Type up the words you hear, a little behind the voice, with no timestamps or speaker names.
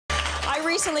I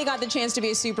recently got the chance to be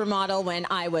a supermodel when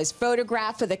I was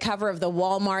photographed for the cover of the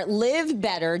Walmart Live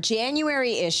Better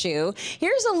January issue.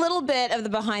 Here's a little bit of the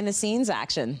behind-the-scenes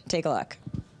action. Take a look.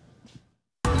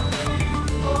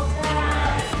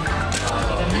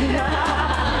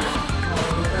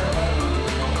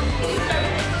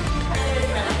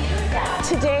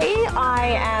 Today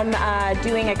I am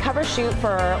doing a cover shoot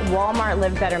for Walmart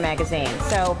Live Better magazine.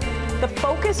 So the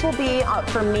focus will be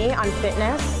for me on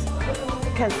fitness,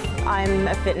 because I'm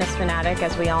a fitness fanatic,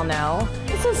 as we all know.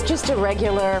 This is just a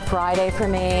regular Friday for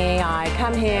me. I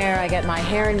come here, I get my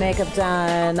hair and makeup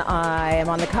done. I am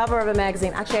on the cover of a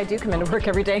magazine. Actually, I do come into work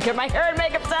every day and get my hair and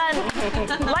makeup done.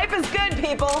 Life is good,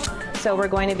 people. So we're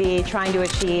going to be trying to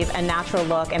achieve a natural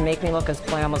look and make me look as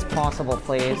glam as possible,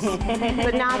 please.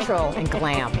 But natural and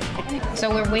glam.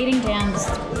 So we're weighting down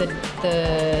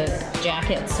the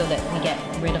jacket so that we get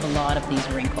rid of a lot of these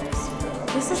wrinkles.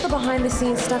 This is the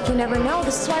behind-the-scenes stuff you never know.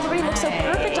 This is why everybody looks so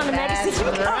perfect on a magazine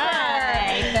cover.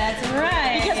 That's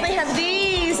right. Because they have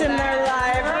these in their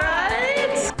life,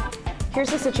 right? Here's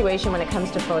the situation when it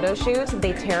comes to photo shoots.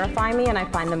 They terrify me and I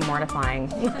find them mortifying.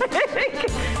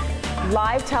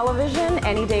 Live television,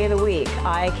 any day of the week.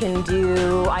 I can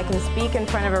speak in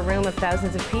front of a room of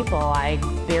thousands of people. I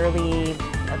barely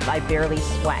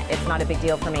sweat. It's not a big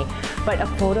deal for me. But a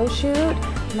photo shoot,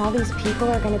 and all these people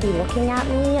are going to be looking at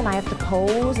me, and I have to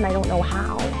pose, and I don't know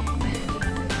how.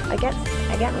 I get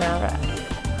nervous.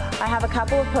 I have a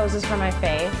couple of poses for my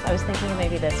face. I was thinking of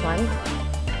maybe this one.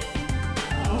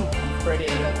 Pretty.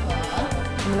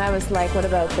 And I was like, what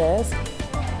about this?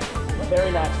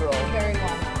 Very natural. Very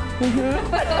well.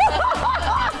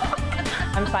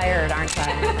 I'm fired, aren't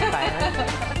I? I'm fired.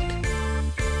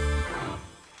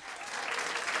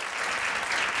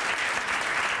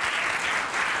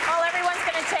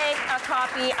 Take a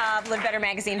copy of Live Better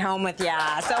magazine home with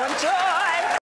ya. So enjoy!